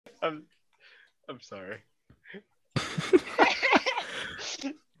I'm, I'm sorry.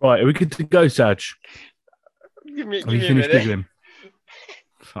 Right, are we good to go, Saj? Give me Have you a finished minute. giggling?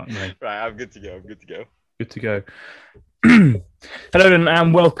 Fuck me. Right, I'm good to go. Good to go. Hello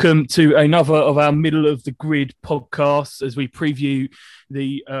and welcome to another of our middle of the grid podcasts as we preview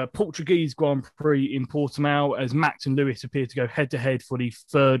the Portuguese Grand Prix in Portimao as Max and Lewis appear to go head to head for the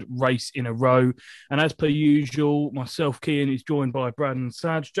third race in a row. And as per usual, myself, Kian, is joined by Brad and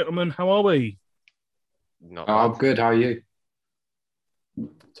Saj. Gentlemen, how are we? Not Oh, bad. I'm good. How are you?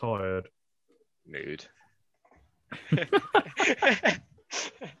 Tired. Mood.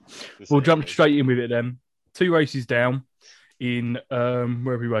 We'll jump straight in with it then. 2 races down in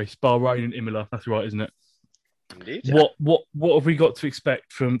where we race? Bahrain and Imola. That's right, isn't it? Indeed. What have we got to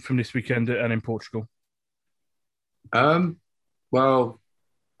expect from this weekend and in Portugal? Well,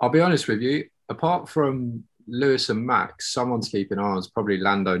 I'll be honest with you. Apart from Lewis and Max, someone's keeping an eye on is probably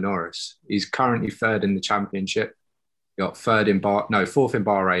Lando Norris. He's currently third in the championship. Got fourth in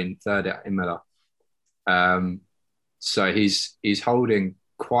Bahrain, third at Imola. So he's holding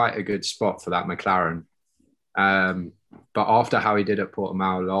quite a good spot for that McLaren. But after how he did at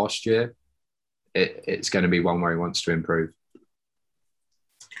Portimao last year, it's going to be one where he wants to improve.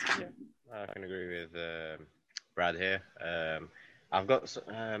 Yeah, I can agree with Brad here.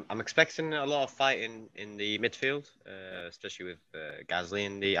 I'm expecting a lot of fighting in the midfield, especially with Gasly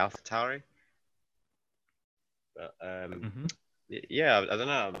and the AlphaTauri. But yeah, I don't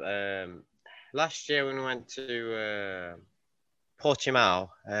know. Last year when we went to Portimao,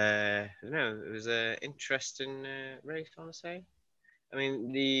 I don't know, it was an interesting race, I want to say. I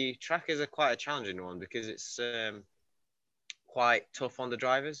mean, the track is quite a challenging one because it's quite tough on the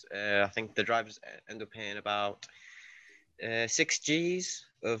drivers. I think the drivers end up hitting about 6 Gs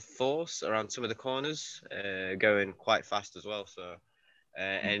of force around some of the corners, going quite fast as well. So,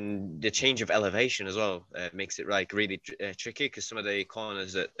 and the change of elevation as well makes it like really tricky because some of the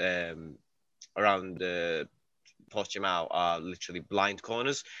corners that around the Portimao are literally blind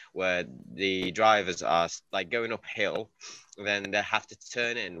corners where the drivers are like going uphill, then they have to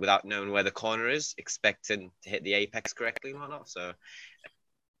turn in without knowing where the corner is, expecting to hit the apex correctly and whatnot. So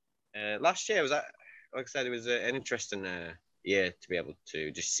last year was, like I said, it was an interesting year to be able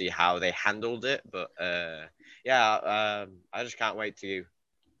to just see how they handled it. But I just can't wait to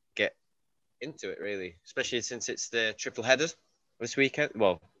get into it really, especially since it's the triple headers this weekend.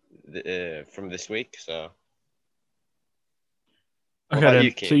 Well, from this week, so.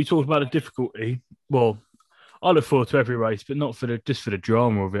 Okay, then. So you talked about the difficulty. Well, I look forward to every race, but not just for the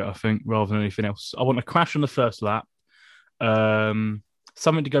drama of it, I think, rather than anything else. I want a crash on the first lap,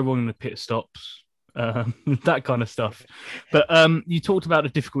 something to go wrong in the pit stops, that kind of stuff. But you talked about the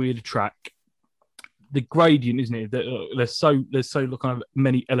difficulty of the track. The gradient, isn't it? There's so kind of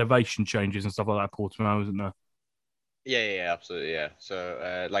many elevation changes and stuff like that at Portimao, isn't there? Yeah, absolutely, yeah.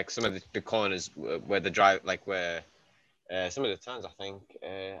 So, like some of the corners where the drive, like where some of the turns, I think,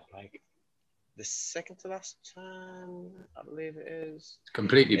 like the second to last turn, I believe it is. It's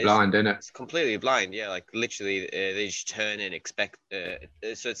completely blind, isn't it? It's completely blind, yeah. Like literally, they just turn in, expect.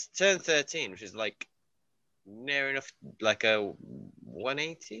 So it's turn 13, which is like near enough, like a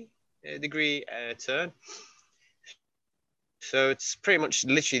 180 degree turn. So it's pretty much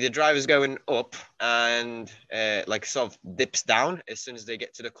literally the driver's going up and like sort of dips down as soon as they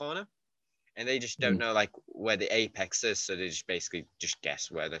get to the corner. And they just don't know like where the apex is, so they just basically just guess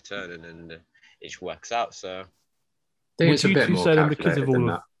where they're turning, and it just works out. So, I think it's a bit more calculated than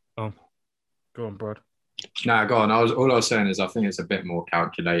that. Oh, go on, Brad. No, go on. All I was saying is I think it's a bit more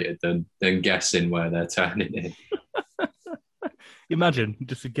calculated than guessing where they're turning in. Imagine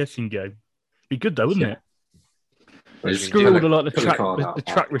just a guessing game. Be good though, wouldn't it? Screw all the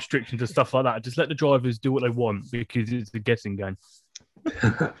track restrictions and stuff like that. Just let the drivers do what they want because it's a guessing game.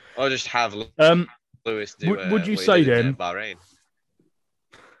 Or just have Lewis do. Would you say then? Bahrain.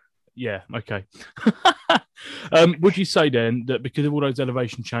 Yeah. Okay. Would you say then that because of all those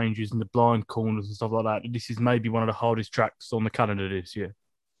elevation changes and the blind corners and stuff like that, this is maybe one of the hardest tracks on the calendar this year?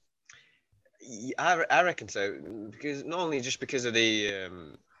 I reckon so, because not only just because of the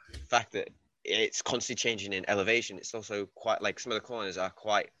fact that it's constantly changing in elevation, it's also quite like some of the corners are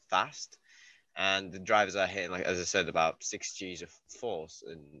quite fast. And the drivers are hitting, like as I said, about 6 Gs of force,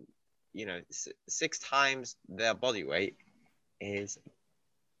 and 6 times their body weight is a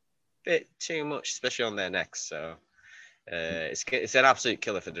bit too much, especially on their necks. So it's an absolute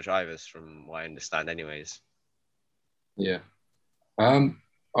killer for the drivers, from what I understand, anyways. Yeah. I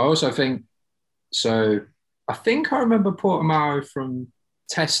also think so. I think I remember Portimao from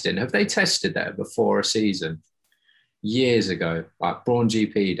testing. Have they tested there before a season? years ago, like Braun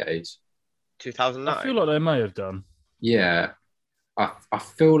GP days. 2009. I feel like they may have done. Yeah, I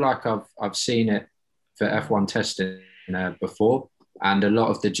feel like I've seen it for F1 testing before, and a lot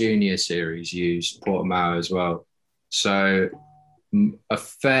of the junior series use Portimao as well. So a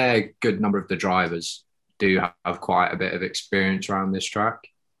fair good number of the drivers do have quite a bit of experience around this track.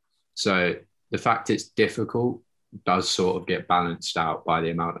 So the fact it's difficult does sort of get balanced out by the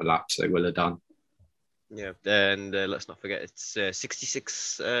amount of laps they will have done. Yeah, and let's not forget it's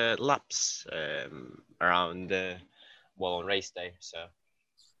 66 laps around on race day. So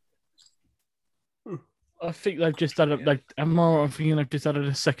I think they've just added. I'm thinking they've just added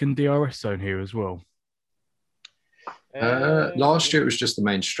a second DRS zone here as well. Last year it was just the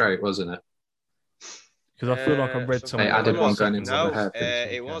main straight, wasn't it? Because I feel like I read something. They added one going into the hairpin.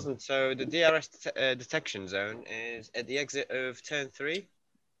 It wasn't. So the DRS detection zone is at the exit of turn 3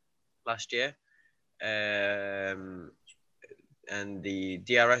 last year, and the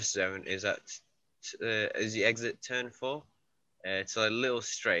DRS zone is at the exit turn 4. It's a little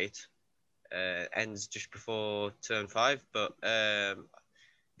straight. Ends just before turn 5, but there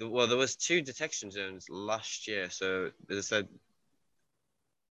was 2 detection zones last year. So as I said,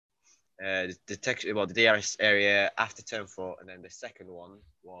 the DRS area after turn 4, and then the second one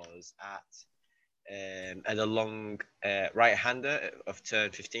was at a long right-hander of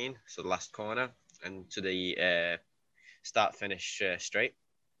turn 15, so the last corner, and to the start-finish straight.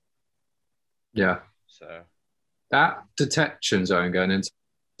 Yeah. So that detection zone going into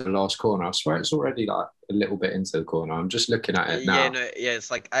the last corner, I swear it's already like a little bit into the corner. I'm just looking at it now. It's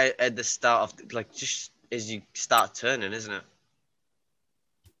like at the start of just as you start turning, isn't it?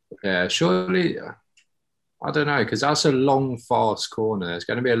 Yeah, surely, I don't know, because that's a long, fast corner. There's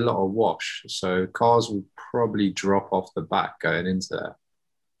going to be a lot of wash, so cars will probably drop off the back going into there.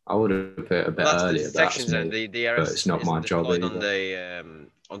 I would have put it a bit earlier. But it's not my job either. On the,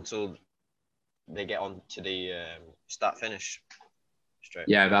 until they get on to the start-finish straight.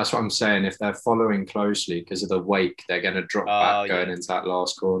 Yeah, that's what I'm saying. If they're following closely because of the wake, they're going to drop back going into that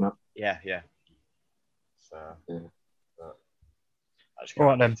last corner. Yeah. So, yeah. All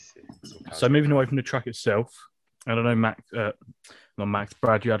right then. So moving away from the track itself, I don't know,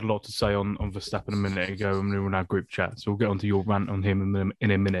 Brad, you had a lot to say on Verstappen a minute ago, and we were in our group chat, so we'll get onto your rant on him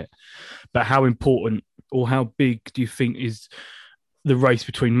in a minute. But how important or how big do you think is the race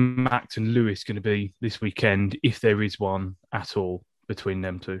between Max and Lewis going to be this weekend, if there is one at all between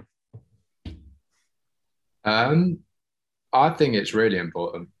them two? I think it's really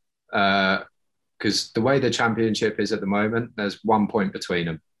important. Because the way the championship is at the moment, there's 1 point between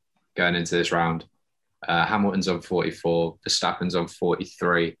them going into this round. Hamilton's on 44, Verstappen's on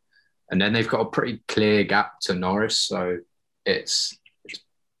 43. And then they've got a pretty clear gap to Norris. So it's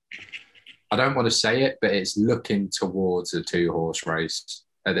I don't want to say it, but it's looking towards a 2-horse race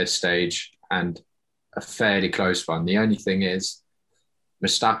at this stage, and a fairly close one. The only thing is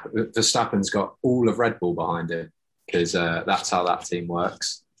Verstappen's got all of Red Bull behind him, because that's how that team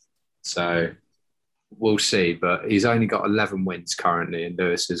works. So we'll see, but he's only got 11 wins currently, and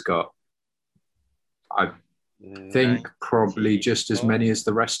Lewis has got, I think, probably just as many as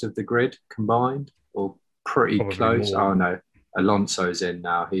the rest of the grid combined, or pretty probably close. More. Oh no, Alonso's in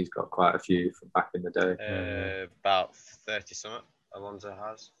now. He's got quite a few from back in the day. About 30 something Alonso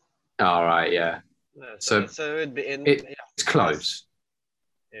has. All right, yeah. No, so it'd be in. It's close.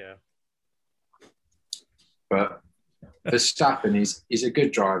 Yeah. But Verstappen, he's a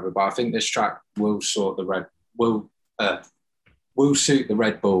good driver, but I think this track will suit the Red Bull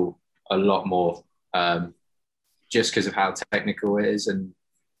a lot more, just because of how technical it is, and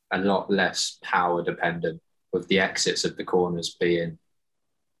a lot less power dependent, with the exits of the corners being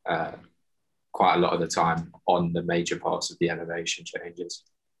quite a lot of the time on the major parts of the elevation changes.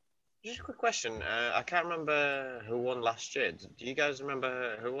 Just a quick question. I can't remember who won last year. Do you guys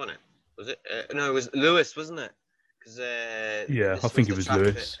remember who won it? Was it? No, it was Lewis, wasn't it? Yeah, I think it was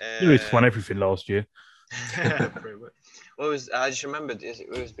Lewis. Lewis won everything last year. Pretty much. I just remembered it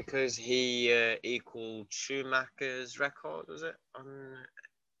was because he equaled Schumacher's record, was it?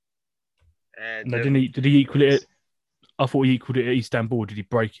 No, did he equal it? I thought he equaled it at Istanbul. Did he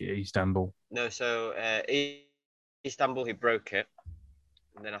break it at Istanbul? No, so Istanbul he broke it,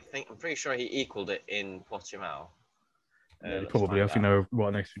 and then I'm pretty sure he equaled it in Portimao. Probably, I think they were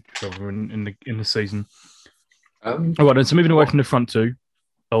right next to each other in the season. All right, then. So moving away from the front two.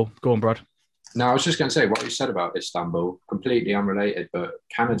 Oh, go on, Brad. No, I was just going to say what you said about Istanbul, completely unrelated, but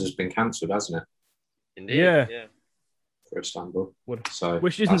Canada's been cancelled, hasn't it? Indeed. Yeah. For Istanbul.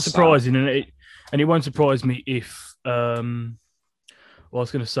 Which isn't surprising, and it won't surprise me if Well, I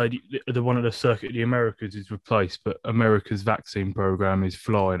was going to say the one at the circuit of the Americas is replaced, but America's vaccine program is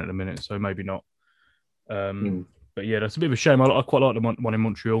flying at the minute, so maybe not. But yeah, that's a bit of a shame. I quite like the one in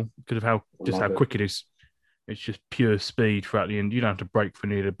Montreal because of how quick it is. It's just pure speed throughout the end. You don't have to brake for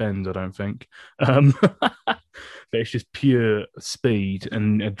near the bends, I don't think. But it's just pure speed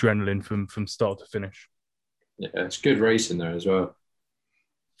and adrenaline from start to finish. Yeah, it's good racing there as well.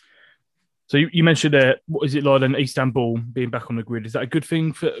 So you mentioned there, what is it like in Istanbul being back on the grid? Is that a good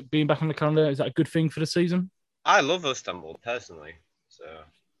thing for being back on the calendar? Is that a good thing for the season? I love Istanbul personally. So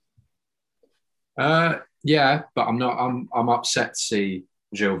yeah, but I'm upset to see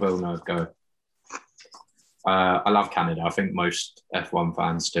Gilles Villeneuve go. I love Canada. I think most F1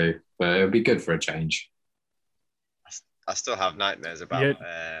 fans do, but it would be good for a change. I still have nightmares about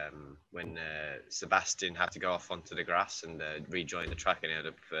when Sebastian had to go off onto the grass and rejoin the track and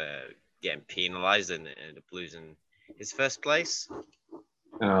ended up getting penalised and ended up losing his first place.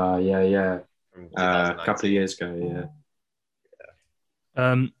 Yeah. A couple of years ago,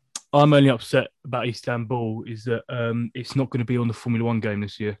 yeah. I'm only upset about Istanbul is that it's not going to be on the Formula One game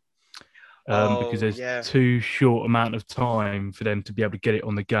this year. Because there's too short amount of time for them to be able to get it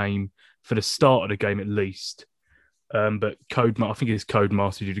on the game for the start of the game at least. But I think it's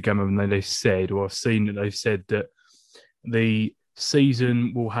Codemaster did the game and they said, or I've seen that they've said that the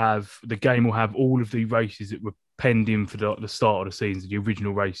game will have all of the races that were penned in for the start of the season, the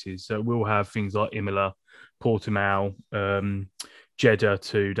original races. So we'll have things like Imola, Portimao, Jeddah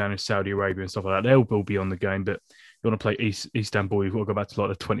too, down in Saudi Arabia and stuff like that. They'll all be on the game, but you want to play Istanbul, you've got to go back to like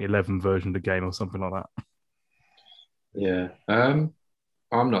the 2011 version of the game or something like that. Yeah.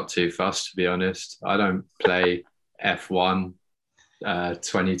 I'm not too fussed, to be honest. I don't play F1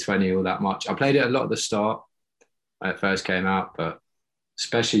 2020 all that much. I played it a lot at the start when it first came out, but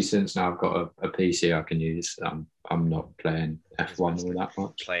especially since now I've got a PC I can use, I'm not playing F1 all that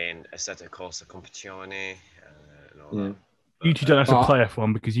much. Playing Assetto Corsa Competizione and all that. You two don't have to play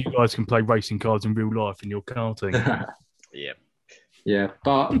F1 because you guys can play racing cars in real life in your karting. Yep. Yeah,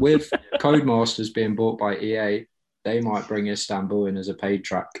 but with Codemasters being bought by EA, they might bring Istanbul in as a paid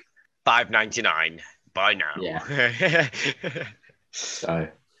track. $5.99 by now. Yeah. So,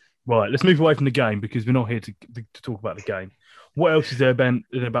 right, let's move away from the game because we're not here to talk about the game. What else is there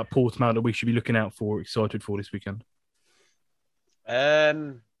about Portimao that we should be looking out for, excited for this weekend? I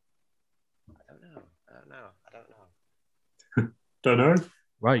don't know.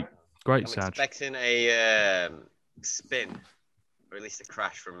 Right. Great, I'm Saj. expecting a spin, or at least a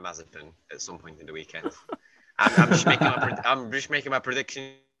crash from Mazepin at some point in the weekend. I'm just making my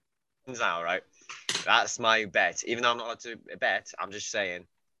predictions now, right? That's my bet. Even though I'm not allowed to bet, I'm just saying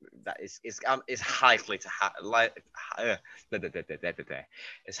that it's highly to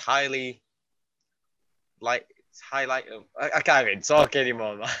it's highly like it's highlight. I can't even talk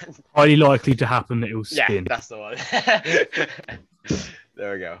anymore, man. Highly likely to happen that it will spin. Yeah, that's the one.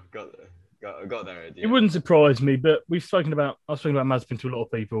 There we go. Got there. It wouldn't surprise me, but I've spoken about Mazepin to a lot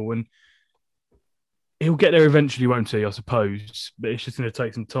of people, and he'll get there eventually, won't he? I suppose, but it's just going to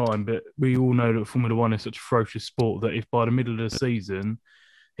take some time. But we all know that Formula One is such a ferocious sport that if by the middle of the season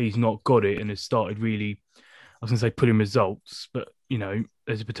he's not got it and has started really, I was going to say putting results, but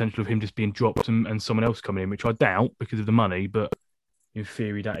there's a potential of him just being dropped and someone else coming in, which I doubt because of the money. But in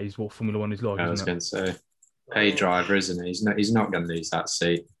theory, that is what Formula One is like. I was going to say, paid driver, isn't he? He's not going to lose that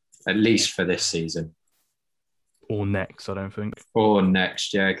seat, at least for this season. Or next, I don't think. Or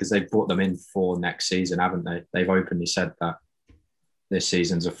next, yeah, because they've brought them in for next season, haven't they? They've openly said that this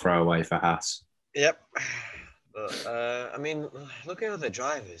season's a throwaway for Haas. Yep. But, I mean, look at other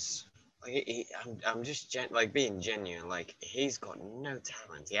drivers. Like, I'm just being genuine. Like, he's got no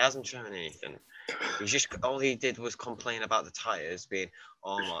talent. He hasn't shown anything. All he did was complain about the tires being,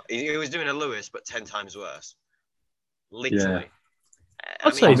 he was doing a Lewis, but 10 times worse. Literally.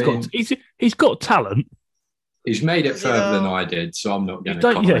 Yeah. He's got talent. He's made it further than I did, so I'm not going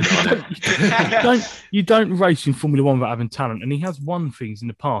to comment on it. You don't race in Formula One without having talent, and he has won things in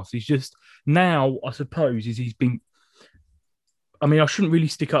the past. He's just now, I suppose, he's been. I mean, I shouldn't really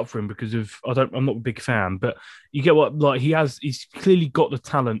stick up for him because I'm not a big fan, but you get what he's clearly got the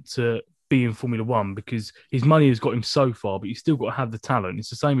talent to be in Formula One because his money has got him so far, but you still got to have the talent.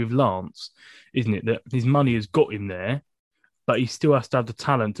 It's the same with Lance, isn't it? That his money has got him there. But he still has to have the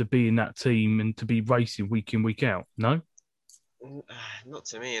talent to be in that team and to be racing week in, week out. No? Not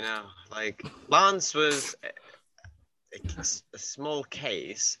to me, Like, Lance was a small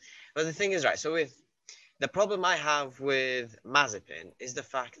case. But the thing is, right, so the problem I have with Mazepin is the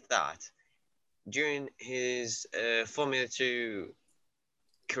fact that during his Formula 2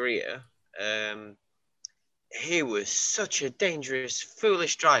 career, he was such a dangerous,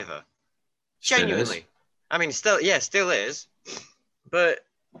 foolish driver. Still Genuinely. is. I mean, still is. But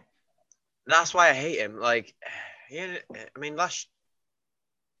that's why I hate him. Like, yeah, I mean, last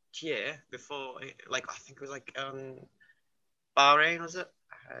year before, like, I think it was like Bahrain, was it?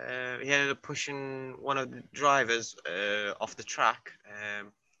 He ended up pushing one of the drivers off the track,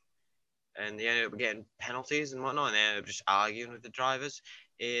 and they ended up getting penalties and whatnot, and they ended up just arguing with the drivers.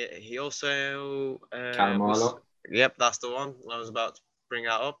 He also Callum. Yep, that's the one. I was about to bring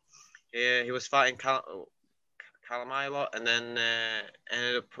that up. He was fighting Callum Ilott, and then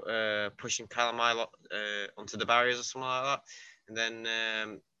ended up pushing Callum Ilott onto the barriers or something like that. And then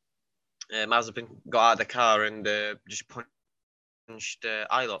Mazepin got out of the car and just punched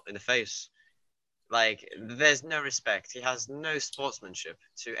Ilott in the face. Like, there's no respect. He has no sportsmanship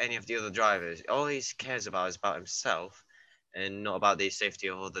to any of the other drivers. All he cares about is about himself and not about the safety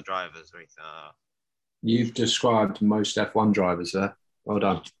of other drivers or anything like that. You've described most F1 drivers there. Well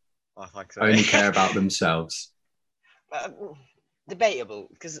done. Oh, Only care about themselves. Debatable,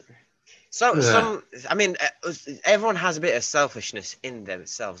 because some. I mean, everyone has a bit of selfishness in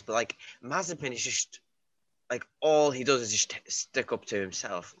themselves, but like Mazepin is just like all he does is just stick up to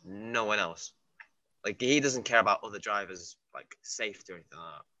himself, no one else. Like, he doesn't care about other drivers' like safety or anything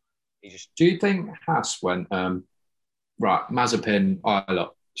like that. He just. Do you think Haas went right? Mazepin,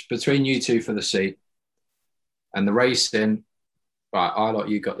 Ilott, it's between you two for the seat, and the racing. Right, Ilott,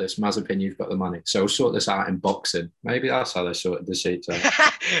 you got this. Mazepin, you've got the money. So we'll sort this out in boxing. Maybe that's how they sorted the seats out.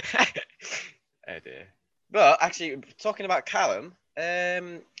 Oh dear. But actually, talking about Callum,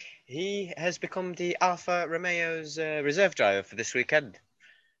 he has become the Alfa Romeo's reserve driver for this weekend.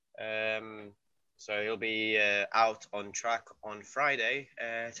 So he'll be out on track on Friday,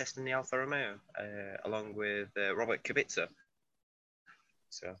 testing the Alfa Romeo, along with Robert Kubica.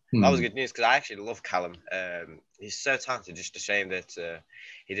 So that was good news, because I actually love Callum. He's so talented, just a shame that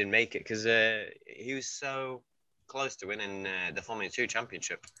he didn't make it, because he was so close to winning the Formula 2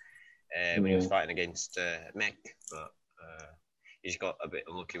 championship when he was fighting against Mick, but he just got a bit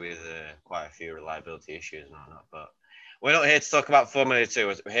unlucky with quite a few reliability issues and whatnot. But we're not here to talk about Formula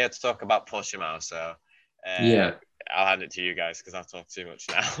 2. We're here to talk about Portimao. So yeah, I'll hand it to you guys, because I've talked too much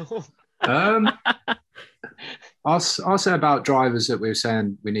now. I'll say about drivers that we were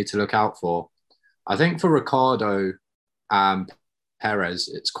saying we need to look out for. I think for Ricciardo and Perez,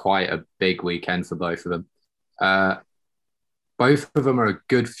 it's quite a big weekend for both of them. Both of them are a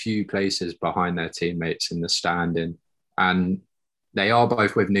good few places behind their teammates in the standing. And they are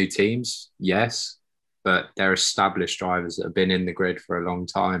both with new teams, yes, but they're established drivers that have been in the grid for a long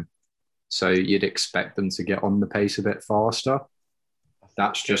time. So you'd expect them to get on the pace a bit faster.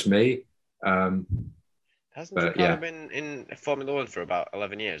 That's just me. Hasn't Ricciardo been in Formula 1 for about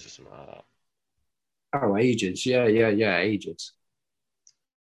 11 years or something like that? Oh, ages. Yeah, ages.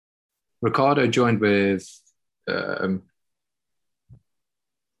 Ricciardo joined with...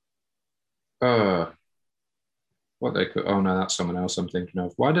 what they could... Oh, no, that's someone else I'm thinking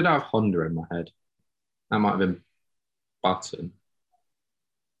of. Why did I have Honda in my head? That might have been Button.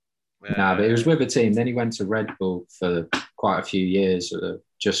 Nah, but he was with a team. Then he went to Red Bull for quite a few years,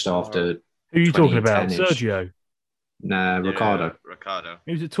 just after... Who are you talking about? Sergio? Nah, Ricciardo. Ricciardo.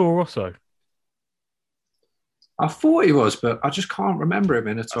 He was at Toro Rosso. I thought he was, but I just can't remember him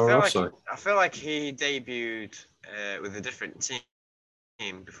in a Toro Rosso. I feel like he debuted with a different team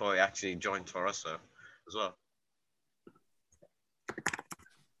before he actually joined Toro Rosso as well.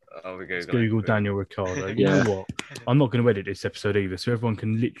 Oh, we go. Google Daniel Ricciardo. You know what? I'm not going to edit this episode either, so everyone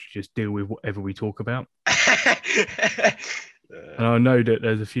can literally just deal with whatever we talk about. And I know that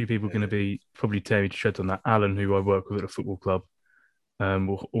there's a few people going to be probably tearing me to shreds on that. Alan, who I work with at a football club,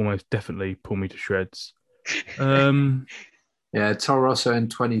 will almost definitely pull me to shreds. Yeah, Toro Rosso in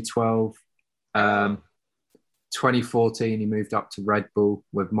 2012. 2014, he moved up to Red Bull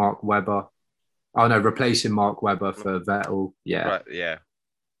with Mark Webber. Oh, no, replacing Mark Webber for Vettel. Yeah. Right, yeah.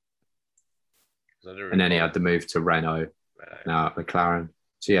 And then he had to move to Renault, now at McLaren.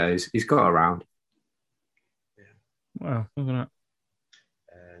 So, yeah, he's got around. Wow, look at that.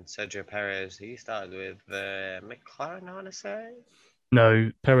 And Sergio Perez, he started with McLaren, I want to say.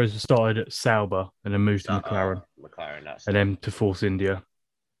 No, Perez started at Sauber and then moved to McLaren. McLaren, that's and then to Force India.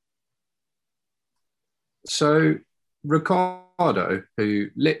 So Ricciardo,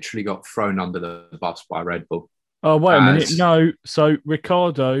 who literally got thrown under the bus by Red Bull. Oh, wait a minute. No, so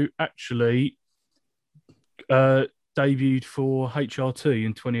Ricciardo actually debuted for HRT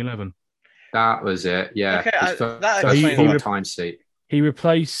in 2011. That was it, yeah. Okay, time seat. He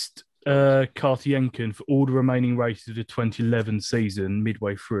replaced Kartienkin for all the remaining races of the 2011 season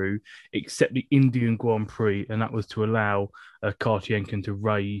midway through, except the Indian Grand Prix, and that was to allow Kartienkin to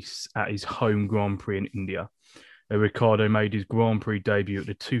race at his home Grand Prix in India. Ricciardo made his Grand Prix debut at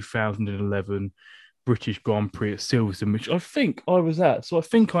the 2011 British Grand Prix at Silverstone, which I think I was at. So I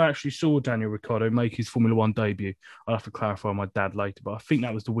think I actually saw Daniel Ricciardo make his Formula One debut. I'll have to clarify with my dad later, but I think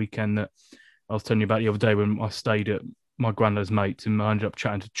that was the weekend that I was telling you about the other day when I stayed at my granddad's mates and I ended up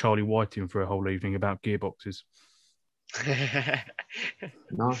chatting to Charlie Whiting for a whole evening about gearboxes.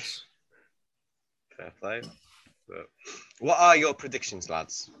 Nice. Fair play. But what are your predictions,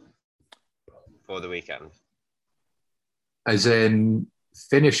 lads, for the weekend? As in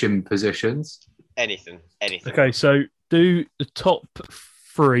finishing positions? Anything. Okay, so do the top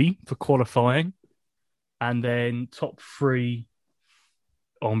 3 for qualifying and then top 3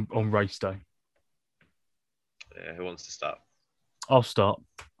 on race day. Who wants to start? I'll start.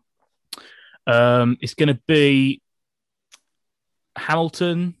 It's going to be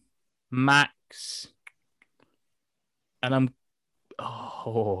Hamilton, Max, and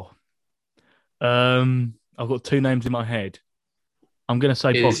I've got 2 names in my head. I'm going to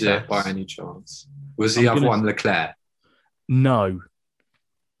say Is Bottas. it by any chance? Was the other one Leclerc? No.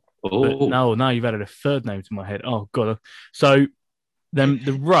 Oh, No, you've added a 3rd name to my head. Oh, God. So then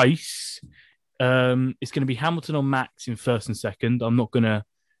the race, it's going to be Hamilton on Max in 1st and 2nd. I'm not going to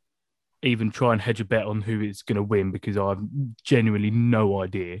even try and hedge a bet on who is going to win because I have genuinely no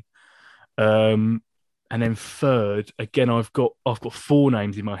idea. And then 3rd, again, I've got 4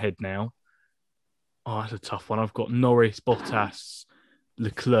 names in my head now. Oh, that's a tough one. I've got Norris, Bottas,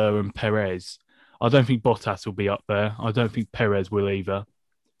 Leclerc, and Perez. I don't think Bottas will be up there. I don't think Perez will either.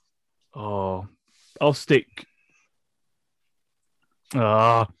 Oh, I'll stick.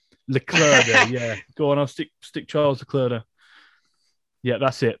 Leclerc there, yeah. Go on, I'll stick Charles Leclerc there. Yeah,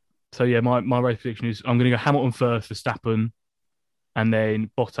 that's it. So yeah, my race prediction is I'm going to go Hamilton first for Verstappen, and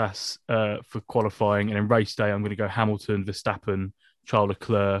then Bottas for qualifying, and then race day I'm going to go Hamilton, Verstappen, Charles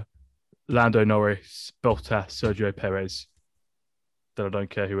Leclerc, Lando Norris, Bottas, Sergio Perez. Then I don't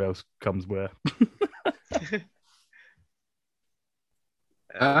care who else comes where.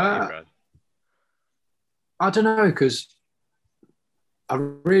 I don't know, because I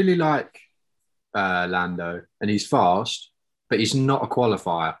really like Lando, and he's fast, but he's not a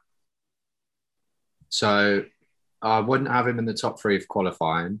qualifier. So I wouldn't have him in the top 3 of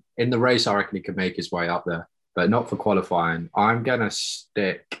qualifying. In the race, I reckon he could make his way up there, but not for qualifying. I'm going to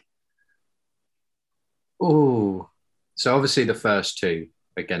stick... Oh, so obviously the first 2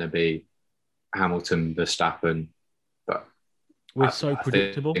 are going to be Hamilton, Verstappen, but we're so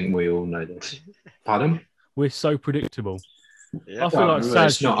predictable. I think we all know this. Pardon? We're so predictable. Yeah. I feel like Saz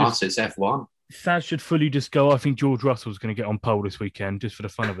it's not us, it's F1. Saz should fully just go. I think George Russell's going to get on pole this weekend just for the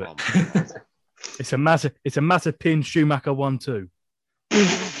fun of it. Oh, It's a massive pin. Schumacher 1-2.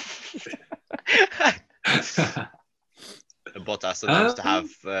 Bottas announced to have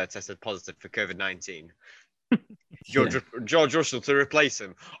tested positive for COVID-19. George Russell to replace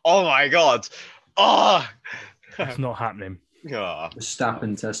him. Oh my God! Oh, That's not happening. oh.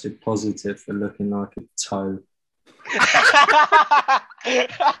 Verstappen tested positive for looking like a toe.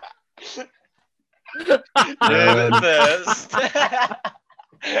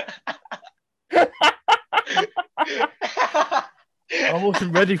 I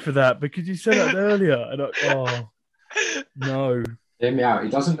wasn't ready for that because you said that earlier. And no. Hear me out. He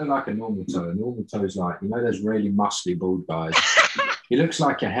doesn't look like a normal toe. A normal toe is like, there's really muscly bald guys. He looks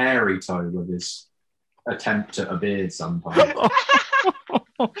like a hairy toe with his attempt at a beard sometimes.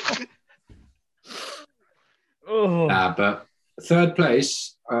 But 3rd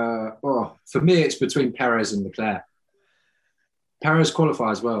place, for me, it's between Perez and Leclerc. Perez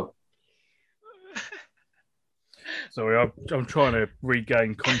qualifies well. Sorry, I'm trying to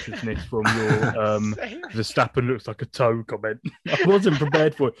regain consciousness from your Verstappen looks like a toe comment. I wasn't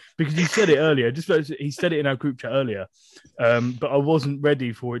prepared for it because he said it earlier. He said it in our group chat earlier, but I wasn't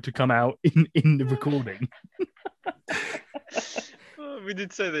ready for it to come out in the recording. We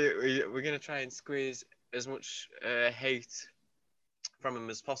did say that we're going to try and squeeze as much hate from him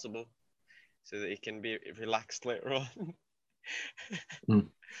as possible so that he can be relaxed later on.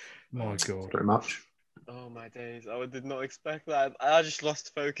 My God. Pretty much. Oh my days! I did not expect that. I just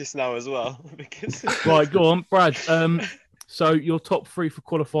lost focus now as well because. Right, go on, Brad. So your top 3 for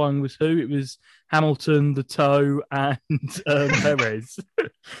qualifying was who? It was Hamilton, the toe, and Perez.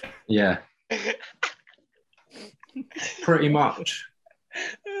 Yeah. Pretty much.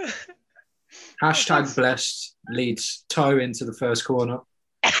 Hashtag blessed leads toe into the first corner,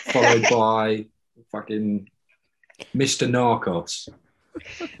 followed by fucking Mr. Narcos.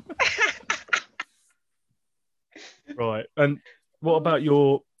 Right. And what about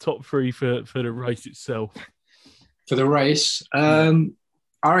your top three for the race itself? For the race, I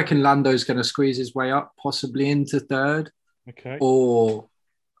reckon Lando's going to squeeze his way up, possibly into third. Okay. Or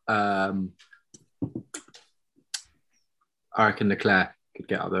I reckon Leclerc could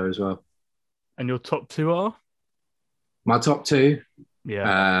get up there as well. And your top two are? My top two,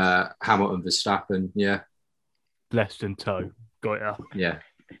 Yeah. Hamilton, Verstappen, yeah. Left and toe. Got ya. Yeah.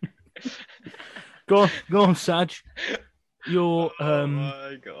 Go on, Saj. Your Oh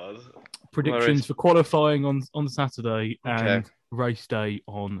my God. predictions for qualifying on Saturday and race day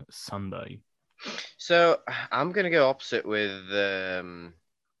on Sunday. So I'm going to go opposite with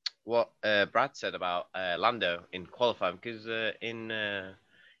what Brad said about Lando in qualifying, because in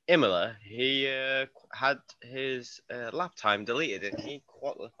Imola, he had his lap time deleted and he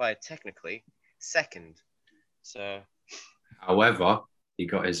qualified technically second. So, However, he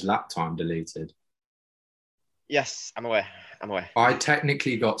got his lap time deleted. yes, I'm aware. I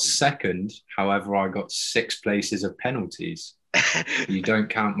technically got second. However, I got 6 places of penalties. You don't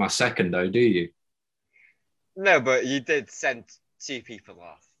count my second, though, do you? No, but you did send 2 people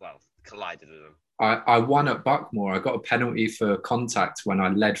off. Well, collided with them. I won at Buckmore. I got a penalty for contact when I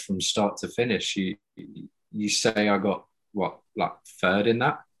led from start to finish. You say I got, what, like third in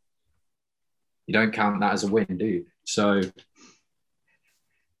that? You don't count that as a win, do you? So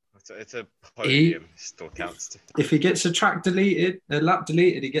it's a podium. Still counts. If he gets a lap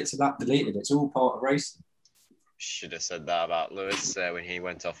deleted, he gets a lap deleted. It's all part of racing. Should have said that about Lewis when he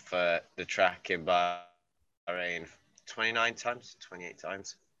went off the track in Bahrain 29 times, 28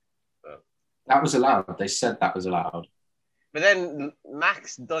 times. But that was allowed. They said that was allowed. But then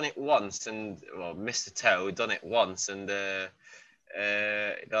Max done it once, and Mr. Toe done it once, and they're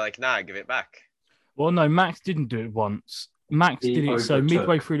like, "Nah, give it back." Well, no, Max didn't do it once. Max did it so overtook.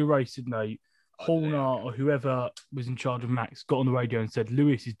 midway through the race, didn't they? Horner or whoever was in charge of Max got on the radio and said,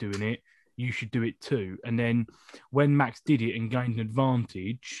 "Lewis is doing it. You should do it too." And then when Max did it and gained an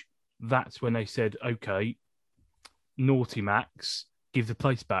advantage, that's when they said, "Okay, naughty Max, give the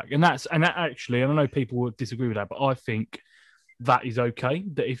place back." And that actually, I don't know, people would disagree with that, but I think that is okay.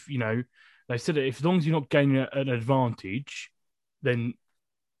 That if they said that if as long as you're not gaining an advantage, then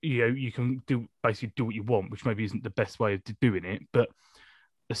you can basically do what you want, which maybe isn't the best way of doing it. But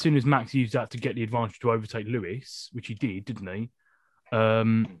as soon as Max used that to get the advantage to overtake Lewis, which he did, didn't he?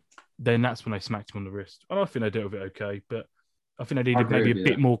 Then that's when they smacked him on the wrist. And I think they dealt with it okay, but I think they needed maybe a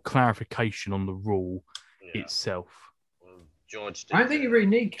bit more clarification on the rule itself. Well, George I don't think you really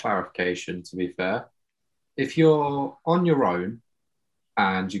need clarification, to be fair. If you're on your own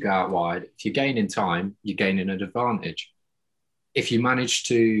and you go out wide, if you're gaining time, you're gaining an advantage. If you manage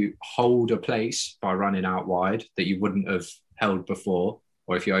to hold a place by running out wide that you wouldn't have held before,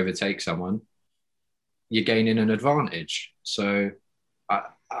 or if you overtake someone, you're gaining an advantage. So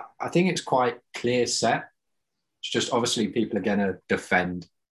I think it's quite clear set. It's just obviously people are going to defend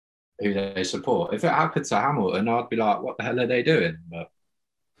who they support. If it happened to Hamilton, I'd be like, what the hell are they doing? But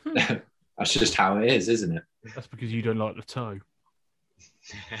that's just how it is, isn't it? That's because you don't like the toe.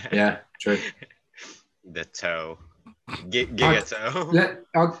 Yeah, true. The toe. Giga toe.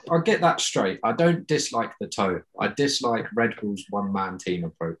 I'll get that straight. I don't dislike the toe. I dislike Red Bull's one-man team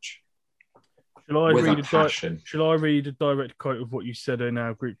approach. Shall I read a direct quote of what you said in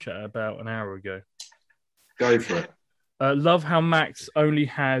our group chat about an hour ago? Go for it. Love how Max only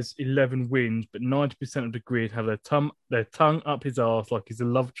has 11 wins, but 90% of the grid have their tongue up his arse like he's a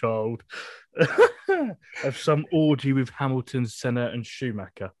love child of some orgy with Hamilton, Senna, and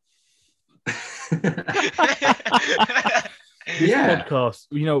Schumacher. Yeah.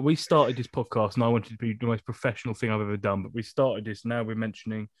 Podcast. We started this podcast, and I wanted to be the most professional thing I've ever done. But we started this. Now we're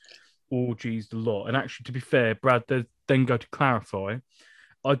mentioning orgies a lot. And actually, to be fair, Brad, then go to clarify.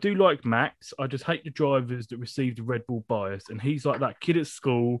 I do like Max. I just hate the drivers that receive the Red Bull bias. And he's like that kid at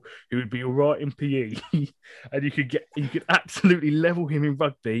school who would be all right in PE, and you could absolutely level him in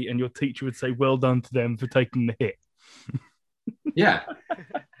rugby, and your teacher would say, "Well done to them for taking the hit." Yeah.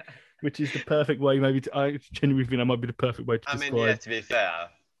 Which is the perfect way, maybe. I genuinely think that might be the perfect way to describe. I mean, yeah, to be fair,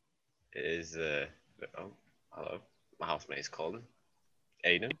 it is. Hello, my housemate's calling.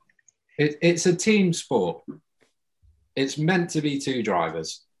 Aiden. It's a team sport. It's meant to be 2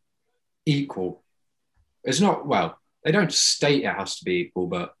 drivers, equal. It's not, well, they don't state it has to be equal,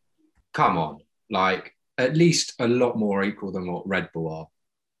 but come on, like at least a lot more equal than what Red Bull are.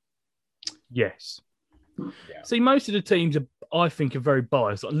 Yes. Yeah. See, most of the teams I think are very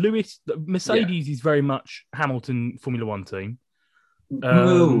biased. Like Lewis, Mercedes is very much Hamilton Formula One team.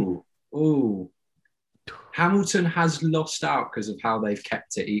 Ooh. Hamilton has lost out because of how they've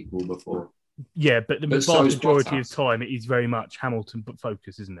kept it equal before. Yeah, but the But vast so is majority of Bottas. time, it is very much Hamilton but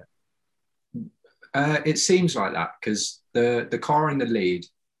focus, isn't it? It seems like that because the car in the lead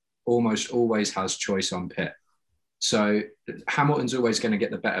almost always has choice on pit. So Hamilton's always going to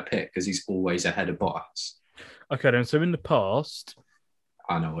get the better pit because he's always ahead of Bottas. Okay, then. So in the past,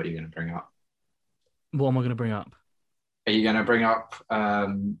 I know what you're going to bring up. what am I going to bring up? Are you going to bring up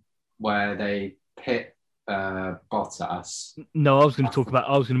where they pit Bottas? No, I was going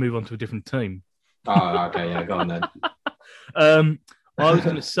to move on to a different team. Oh, okay, yeah, go on then. I was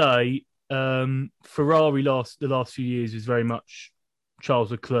going to say Ferrari the last few years is very much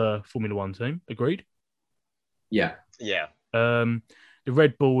Charles Leclerc Formula One team. Agreed? Yeah. Yeah. The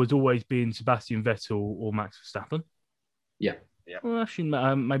Red Bull has always been Sebastian Vettel or Max Verstappen. Yeah. Well, actually,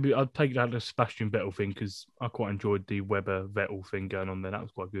 maybe I'd take it out of the Sebastian Vettel thing because I quite enjoyed the Webber Vettel thing going on there. That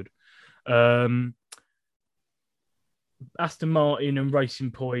was quite good. Aston Martin and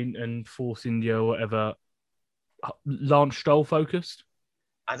Racing Point and Force India or whatever, Lance Stroll focused?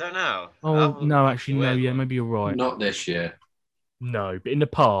 I don't know. Oh, no, actually, no. Yeah, maybe you're right. Not this year. No, but in the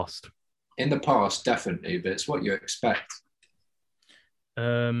past. In the past, definitely, but it's what you expect.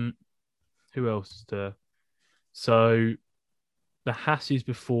 Who else is there? So the Hasses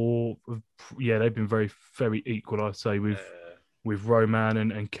before, yeah, they've been very, very equal, I'd say, with Roman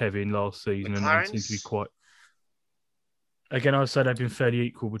and Kevin last season, and seem to be quite. Again, I'd say they've been fairly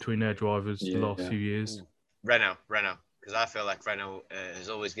equal between their drivers the last few years. Renault, because I feel like Renault has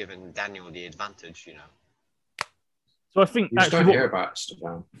always given Daniel the advantage, you know. So I think you just don't hear about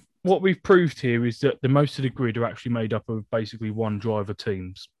Esteban. What we've proved here is that the most of the grid are actually made up of basically one driver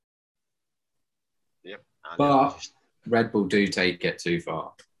teams. Yep. But Red Bull do take it too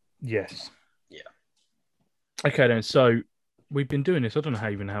far. Yes. Yeah. Okay, then. So we've been doing this. I don't know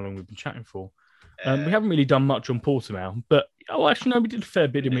how long we've been chatting for. We haven't really done much on Portimao, but actually, no, we did a fair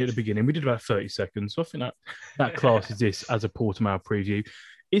bit at the beginning. We did about 30 seconds. So I think that classes this as a Portimao preview.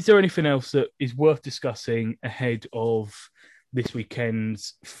 Is there anything else that is worth discussing ahead of this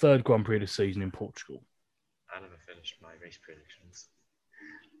weekend's third Grand Prix of the season in Portugal? I never finished my race predictions.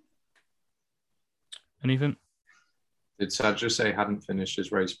 Anything? Did Saj just say hadn't finished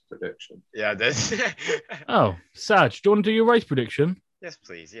his race prediction? Yeah, I did. Oh, Saj, do you want to do your race prediction? Yes,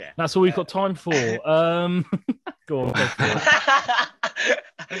 please. Yeah. That's all we've got time for. Go on.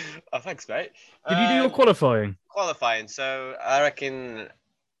 Oh, thanks, mate. Did you do your qualifying? Qualifying. So I reckon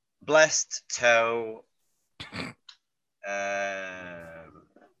Blessed, Toe,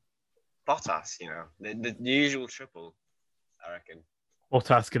 Bottas. You know, the usual triple. I reckon.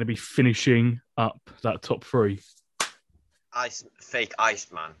 Bottas going to be finishing up that top three. Fake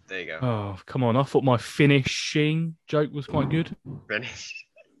Iceman. There you go. Oh, come on. I thought my finishing joke was quite good.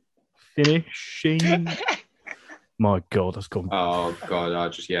 Finishing. My God, that's gone. Oh, God. I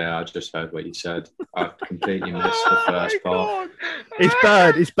just heard what you said. I completely missed the first part. It's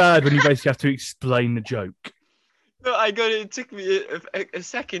bad. It's bad when you basically have to explain the joke. No, I got it. It took me a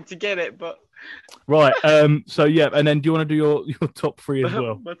second to get it, but... Right. So, yeah. And then do you want to do your top three as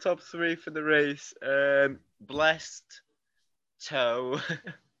well? My top three for the race. Blessed, Toe,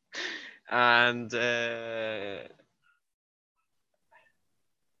 and I'm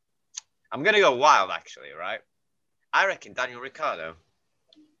going to go wild, actually, right? I reckon Daniel Ricciardo.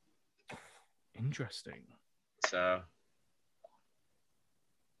 Interesting. So.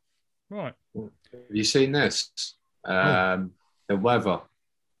 Right. Have you seen this? The weather.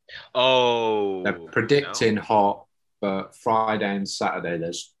 Oh. They're predicting hot, but Friday and Saturday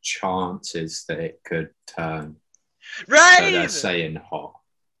there's chances that it could turn. Rain! So they're saying hot.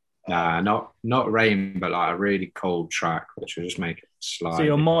 Nah, not rain, but like a really cold track, which will just make it slide. See,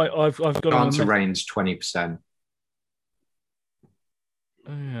 on I've got chance of rain's 20%.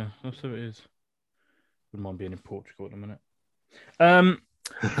 Oh yeah, that's what it is. Wouldn't mind being in Portugal at the minute.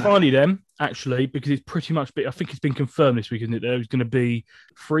 Finally, then, actually, because it's pretty much I think it's been confirmed this week, isn't it? There's going to be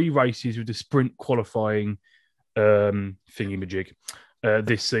 3 races with the sprint qualifying thingy-majig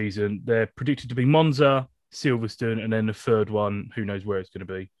this season. They're predicted to be Monza, Silverstone, and then the third one, who knows where it's going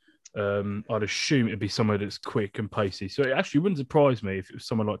to be. I'd assume it'd be somewhere that's quick and pacey. So it actually wouldn't surprise me if it was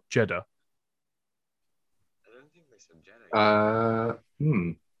somewhere like Jeddah. I don't think they said Jeddah.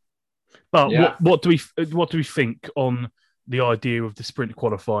 But yeah. what do we think on the idea of the sprint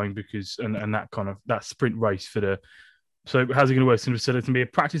qualifying? Because and that kind of that sprint race for the. So how's it going to work? So there's going to be a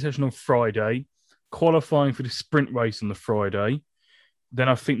practice session on Friday, qualifying for the sprint race on the Friday. Then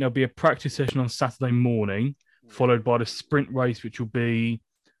I think there'll be a practice session on Saturday morning, followed by the sprint race, which will be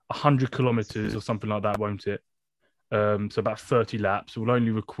 100 kilometers or something like that, won't it? So about 30 laps. It will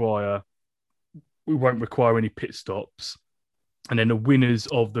only require we won't require any pit stops, and then the winners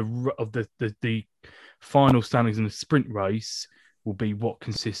of the final standings in the sprint race will be what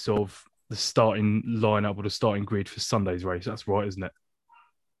consists of the starting lineup or the starting grid for Sunday's race. That's right, isn't it?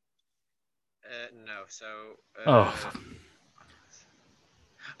 No, so. Oh,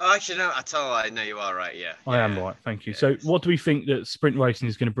 actually, no. I tell you, no, you are right. Yeah, I am right. Thank you. So, what do we think that sprint racing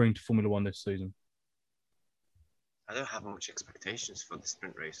is going to bring to Formula One this season? I don't have much expectations for the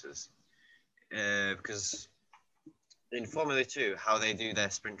sprint races because in Formula 2, how they do their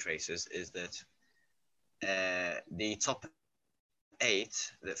sprint races is that the top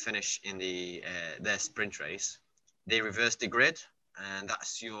 8 that finish in their sprint race, they reverse the grid, and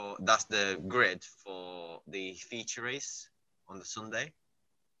that's the grid for the feature race on the Sunday.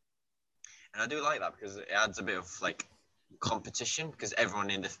 And I do like that because it adds a bit of like competition because everyone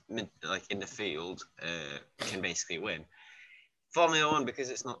in the field can basically win. Formula One, because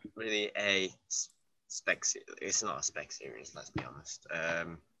it's not really a spec. It's not a spec series. Let's be honest.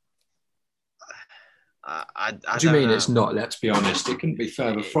 What do you mean it's not? Let's be honest. It couldn't be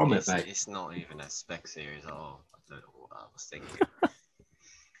further from it, mate. It's not even a spec series at all. I don't know what I was thinking.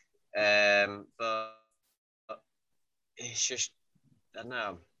 But it's just, I don't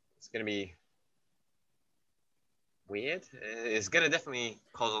know. It's going to be weird. It's going to definitely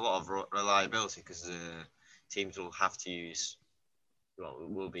cause a lot of reliability because teams will have to use,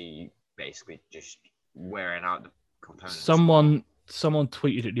 will be basically just wearing out the components. Someone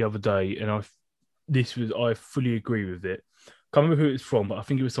tweeted it the other day, and I fully agree with it. Can't remember who it's from, but I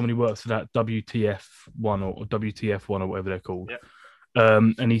think it was someone who works for that WTF1 or WTF1 or whatever they're called. Yep.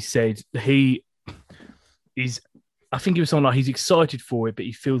 And he said I think it was someone like he's excited for it, but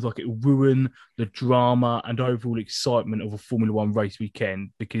he feels like it will ruin the drama and overall excitement of a Formula One race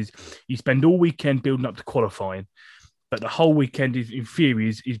weekend because you spend all weekend building up to qualifying, but the whole weekend is, in theory,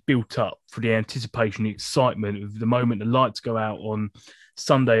 is built up for the anticipation, the excitement of the moment the lights go out on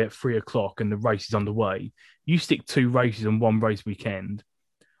Sunday at 3:00 and the race is underway. You stick 2 races on one race weekend.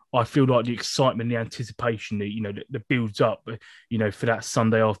 I feel like the excitement, the anticipation, that builds up, for that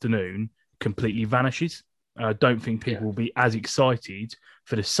Sunday afternoon completely vanishes. I don't think people will be as excited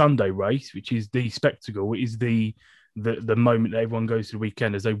for the Sunday race, which is the spectacle. It is the moment that everyone goes to the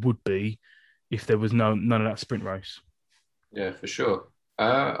weekend as they would be if there was none of that sprint race. Yeah, for sure.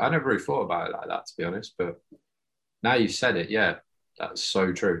 I never really thought about it like that, to be honest. But now you've said it, yeah, that's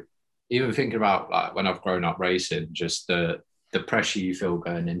so true. Even thinking about like when I've grown up racing, just the pressure you feel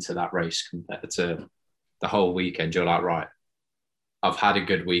going into that race compared to the whole weekend. You're like, right, I've had a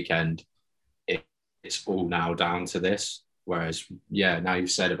good weekend. It's all now down to this. Whereas, yeah, now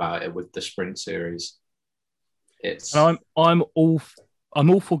you've said about it with the sprint series, I'm all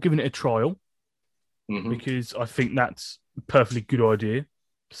for giving it a trial because I think that's a perfectly good idea.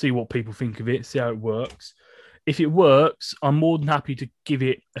 See what people think of it, see how it works. If it works, I'm more than happy to give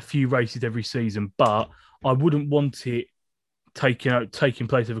it a few races every season, but I wouldn't want it taking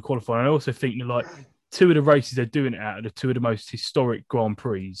place over qualifying. I also think that like 2 of the races they're doing it at are 2 of the most historic Grand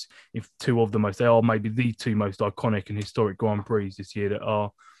Prix. If 2 of the most, they are maybe the 2 most iconic and historic Grand Prix this year that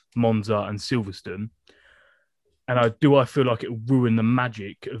are Monza and Silverstone. And I feel like it will ruin the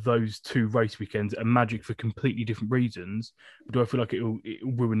magic of those 2 race weekends, and magic for completely different reasons. But do I feel like it will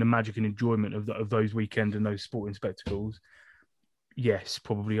ruin the magic and enjoyment of those weekends and those sporting spectacles? Yes,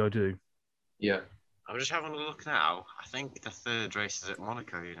 probably I do. Yeah. I'm just having a look now. I think the 3rd race is at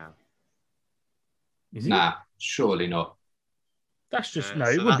Monaco, Is it? Nah, surely not. That's just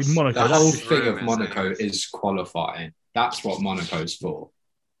it wouldn't be Monaco. The whole thing of Monaco is qualifying. That's what Monaco's for.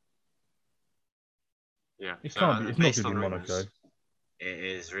 Yeah, it can't be. It's not going to be Monaco. It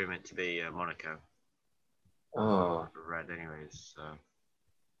is rumored to be Monaco. Oh, Red, anyways. So,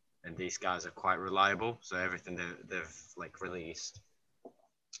 and these guys are quite reliable. So everything they've like released,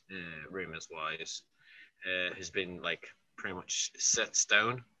 rumors wise, has been like pretty much set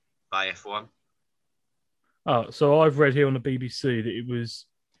stone by F1. Oh, so I've read here on the BBC that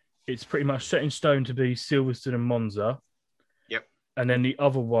it's pretty much set in stone to be Silverstone and Monza. Yep. And then the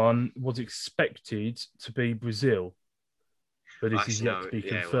other one was expected to be Brazil. But this is yet to be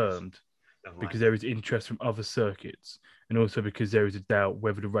confirmed because there is interest from other circuits and also because there is a doubt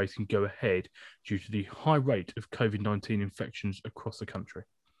whether the race can go ahead due to the high rate of COVID-19 infections across the country.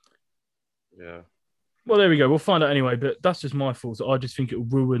 Yeah. Well, there we go. We'll find out anyway, but that's just my thoughts. I just think it will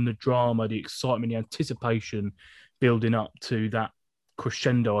ruin the drama, the excitement, the anticipation building up to that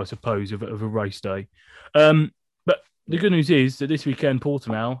crescendo, I suppose, of a race day. But the good news is that this weekend,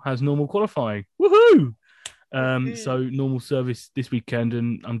 Portimao has normal qualifying. Woohoo! So normal service this weekend,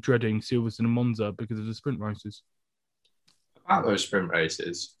 and I'm dreading Silverstone and Monza because of the sprint races. About those sprint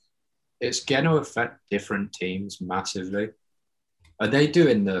races, it's going to affect different teams massively. Are they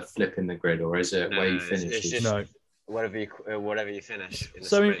doing the flipping the grid, or is it where you finish? It's just No. whatever you finish. In the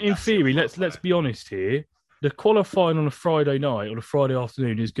So sprint, in that's your theory, let's qualifier. be honest here. The qualifying on a Friday night or a Friday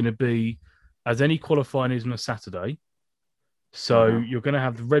afternoon is going to be as any qualifying is on a Saturday. So you're going to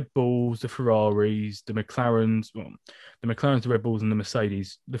have the Red Bulls, the Ferraris, the McLarens, the Red Bulls, and the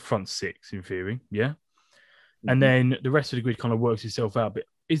Mercedes, the front six in theory, yeah. And then the rest of the grid kind of works itself out. But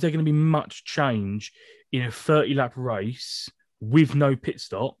is there going to be much change in a 30-lap race with no pit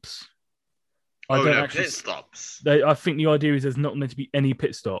stops? Pit stops. I think the idea is there's not meant to be any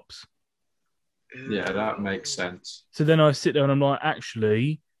pit stops. Yeah, that makes sense. So then I sit there and I'm like,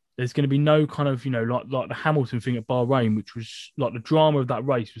 actually, there's going to be no kind of, like the Hamilton thing at Bahrain, which was like the drama of that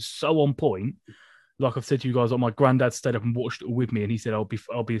race was so on point. Like I've said to you guys, like my granddad stayed up and watched it all with me, and he said I'll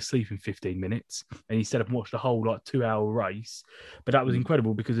be asleep in 15 minutes, and he stayed up and watched the whole 2-hour race. But that was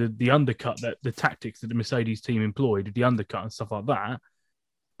incredible because of the undercut, that the tactics that the Mercedes team employed, the undercut and stuff like that.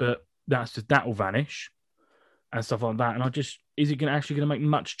 But that will vanish and stuff like that. And is it actually going to make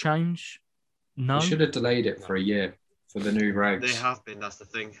much change? No. You should have delayed it for a year for the new regs. They have been. That's the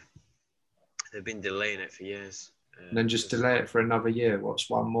thing. They've been delaying it for years. And then just delay it for another year. What's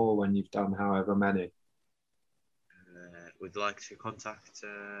one more when you've done however many? Would like to contact.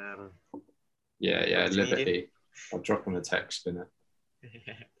 Yeah, Liberty. I'll drop them a text in it.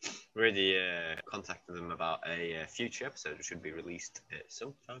 Already contacted them about a future episode which should be released at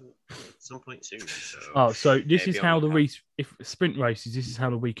some point soon. So this is how if sprint races, this is how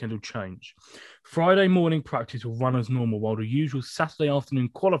the weekend will change. Friday morning practice will run as normal, while the usual Saturday afternoon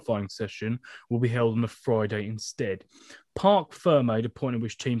qualifying session will be held on the Friday instead. Parc Fermé, the point at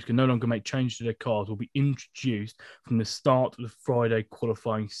which teams can no longer make changes to their cars, will be introduced from the start of the Friday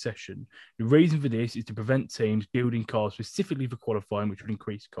qualifying session. The reason for this is to prevent teams building cars specifically for qualifying, which would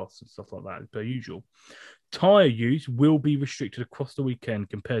increase costs and stuff like that, as per usual. Tyre use will be restricted across the weekend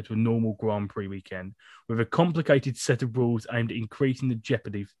compared to a normal Grand Prix weekend, with a complicated set of rules aimed at increasing the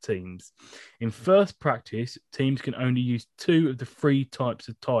jeopardy for teams. In first practice, teams can only use 2 of the 3 types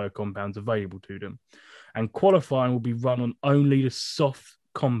of tyre compounds available to them, and qualifying will be run on only the soft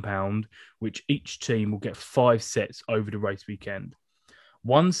compound, which each team will get 5 sets over the race weekend.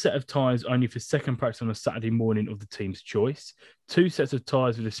 1 set of tyres only for second practice on a Saturday morning of the team's choice, 2 sets of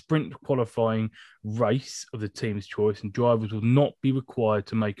tyres for the sprint qualifying race of the team's choice, and drivers will not be required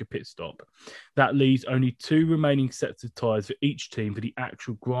to make a pit stop. That leaves only 2 remaining sets of tyres for each team for the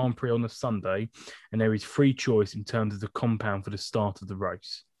actual Grand Prix on the Sunday, and there is free choice in terms of the compound for the start of the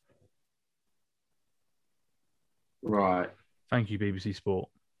race. Right. Thank you, BBC Sport.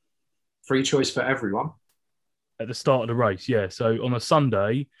 Free choice for everyone? At the start of the race, yeah. So on a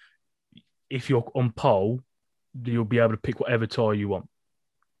Sunday, if you're on pole, you'll be able to pick whatever tyre you want.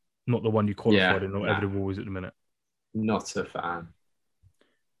 Not the one you qualified in or whatever the rule is at the minute. Not a fan.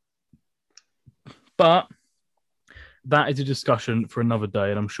 But that is a discussion for another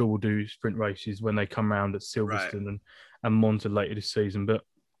day, and I'm sure we'll do sprint races when they come round at Silverstone and Monza later this season. But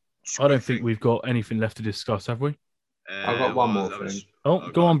I don't think we've got anything left to discuss, have we? I've got one more thing.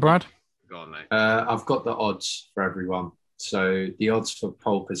 Go on, Brad. Go on, mate. I've got the odds for everyone. So the odds for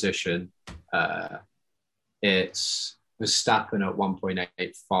pole position, it's Verstappen at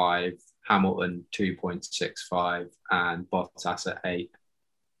 1.85, Hamilton 2.65, and Bottas at 8.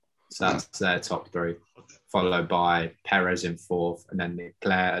 So that's their top 3, followed by Perez in 4th, and then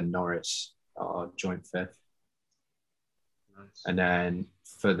Leclerc and Norris are joint 5th. Nice. And then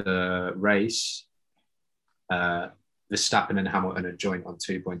for the race, Verstappen and Hamilton are joint on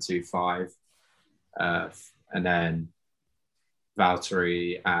 2.25, and then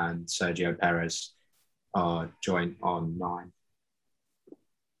Valtteri and Sergio Perez are joint on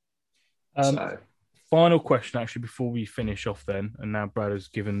 9. Final question, actually, before we finish off then, and now Brad has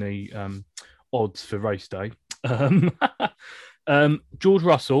given the odds for race day. George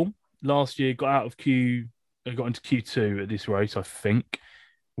Russell last year got into Q2 at this race, I think.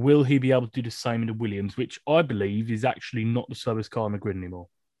 Will he be able to do the same in the Williams, which I believe is actually not the slowest car on the grid anymore?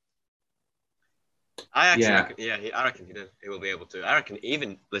 I reckon he will be able to. I reckon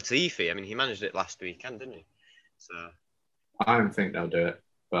even Latifi, I mean, he managed it last weekend, didn't he? So I don't think they'll do it,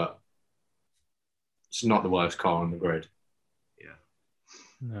 but it's not the worst car on the grid. Yeah.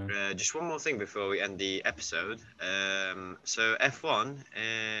 No. Just one more thing before we end the episode. So F1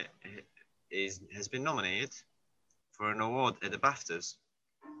 has been nominated for an award at the BAFTAs.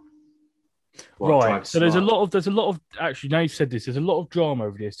 Right. So there's a lot of actually, now you've said this, there's a lot of drama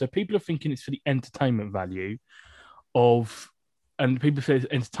over this. So people are thinking it's for the entertainment value of and people say it's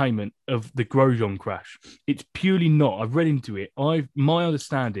entertainment of the Grosjean crash. It's purely not. I've read into it. My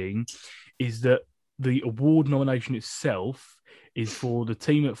understanding is that the award nomination itself is for the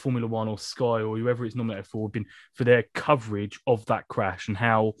team at Formula One or Sky or whoever it's nominated for their coverage of that crash and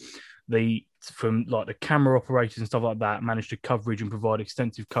how from like the camera operators and stuff like that managed to coverage and provide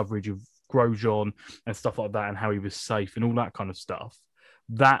extensive coverage of Grosjean and stuff like that and how he was safe and all that kind of stuff.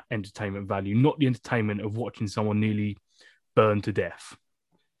 That entertainment value, not the entertainment of watching someone nearly burn to death.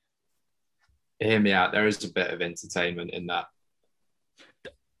 Hear me out. There is a bit of entertainment in that.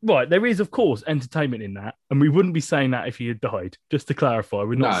 Right, there is, of course, entertainment in that, and we wouldn't be saying that if he had died. Just to clarify,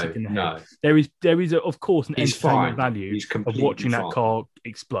 we're not sick in the head. No. There is, of course, an entertainment value of watching that car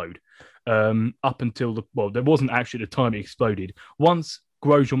explode. Up until there wasn't actually the time it exploded. Once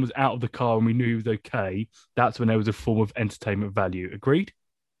Grosjean was out of the car and we knew he was okay, that's when there was a form of entertainment value. Agreed?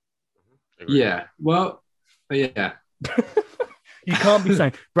 Yeah. Well, yeah. You can't be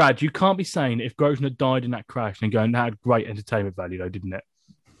saying, Brad, if Grosjean had died in that crash and going, that had great entertainment value, though, didn't it?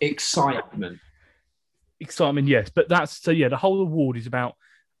 Excitement, yes. But the whole award is about,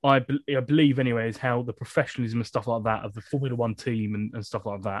 I believe anyway, is how the professionalism and stuff like that of the Formula One team and stuff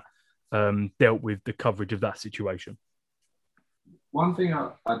like that dealt with the coverage of that situation. One thing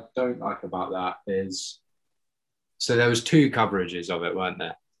I don't like about that is, so there was two coverages of it, weren't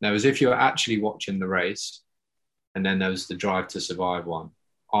there? There was if you were actually watching the race, and then there was the Drive to Survive one.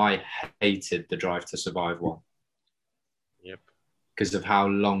 I hated the Drive to Survive one. Yep. Because of how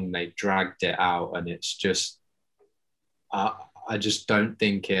long they dragged it out, and it's just, I just don't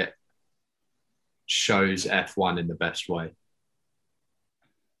think it shows F1 in the best way.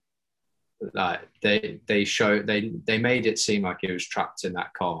 Like they made it seem like it was trapped in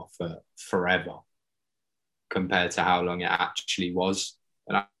that car for forever, compared to how long it actually was.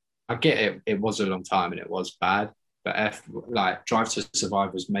 And I get it; it was a long time and it was bad. But Drive to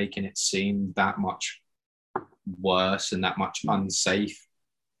Survive was making it seem that much worse and that much unsafe.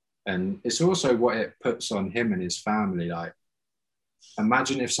 And it's also what it puts on him and his family. Like,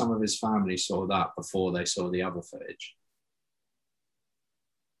 imagine if some of his family saw that before they saw the other footage.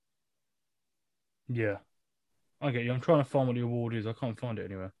 Yeah. I get you. I'm trying to find what the award is. I can't find it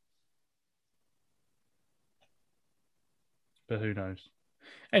anywhere. But who knows?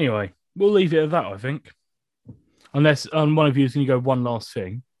 Anyway, we'll leave it at that, I think. Unless one of you is going to go one last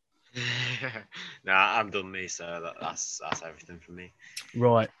thing. Nah, I'm done, me. So that's everything for me.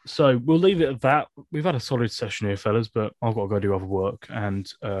 Right. So we'll leave it at that. We've had a solid session here, fellas, but I've got to go do other work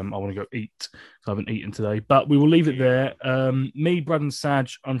and I want to go eat. I haven't eaten today, but we will leave it there. Me, Brad, and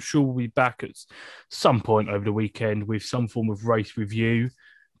Saj, I'm sure we'll be back at some point over the weekend with some form of race review.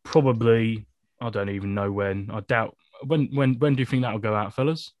 Probably, I don't even know when. I doubt. When do you think that'll go out,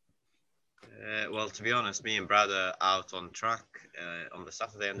 fellas? Well, to be honest, me and Brad are out on track on the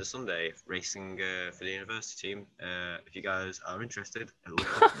Saturday and the Sunday racing for the university team. If you guys are interested,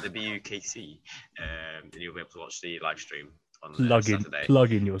 look up the BUKC and you'll be able to watch the live stream on Saturday.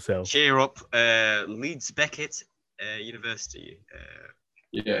 Plug in yourself. Cheer up Leeds Beckett University.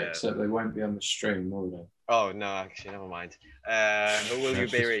 Except they won't be on the stream, will they? Oh, no, actually, never mind. Who will you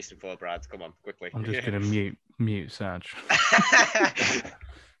be racing for, Brad? Come on, quickly. I'm just going to mute Saj.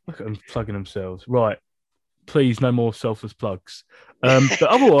 Look at them plugging themselves. Right. Please, no more selfless plugs. But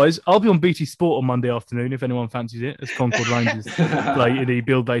otherwise, I'll be on BT Sport on Monday afternoon if anyone fancies it, as Concord Rangers play in the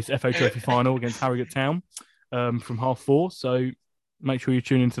Build-based FA Trophy final against Harrogate Town from 4:30. So make sure you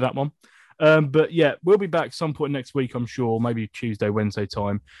tune into that one. But yeah, we'll be back some point next week, I'm sure, maybe Tuesday, Wednesday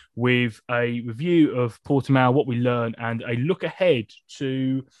time, with a review of Portimao, what we learned, and a look ahead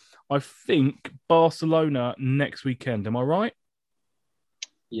to, I think, Barcelona next weekend. Am I right?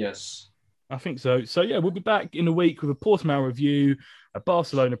 Yes. I think so. So, yeah, we'll be back in a week with a Portimao review, a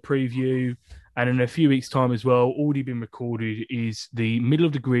Barcelona preview, and in a few weeks' time as well, already been recorded, is the middle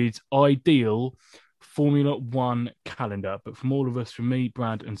of the grid's ideal Formula One calendar. But from all of us, from me,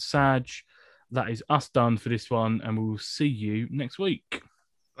 Brad, and Saj, that is us done for this one, and we will see you next week.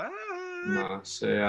 Bye. See ya.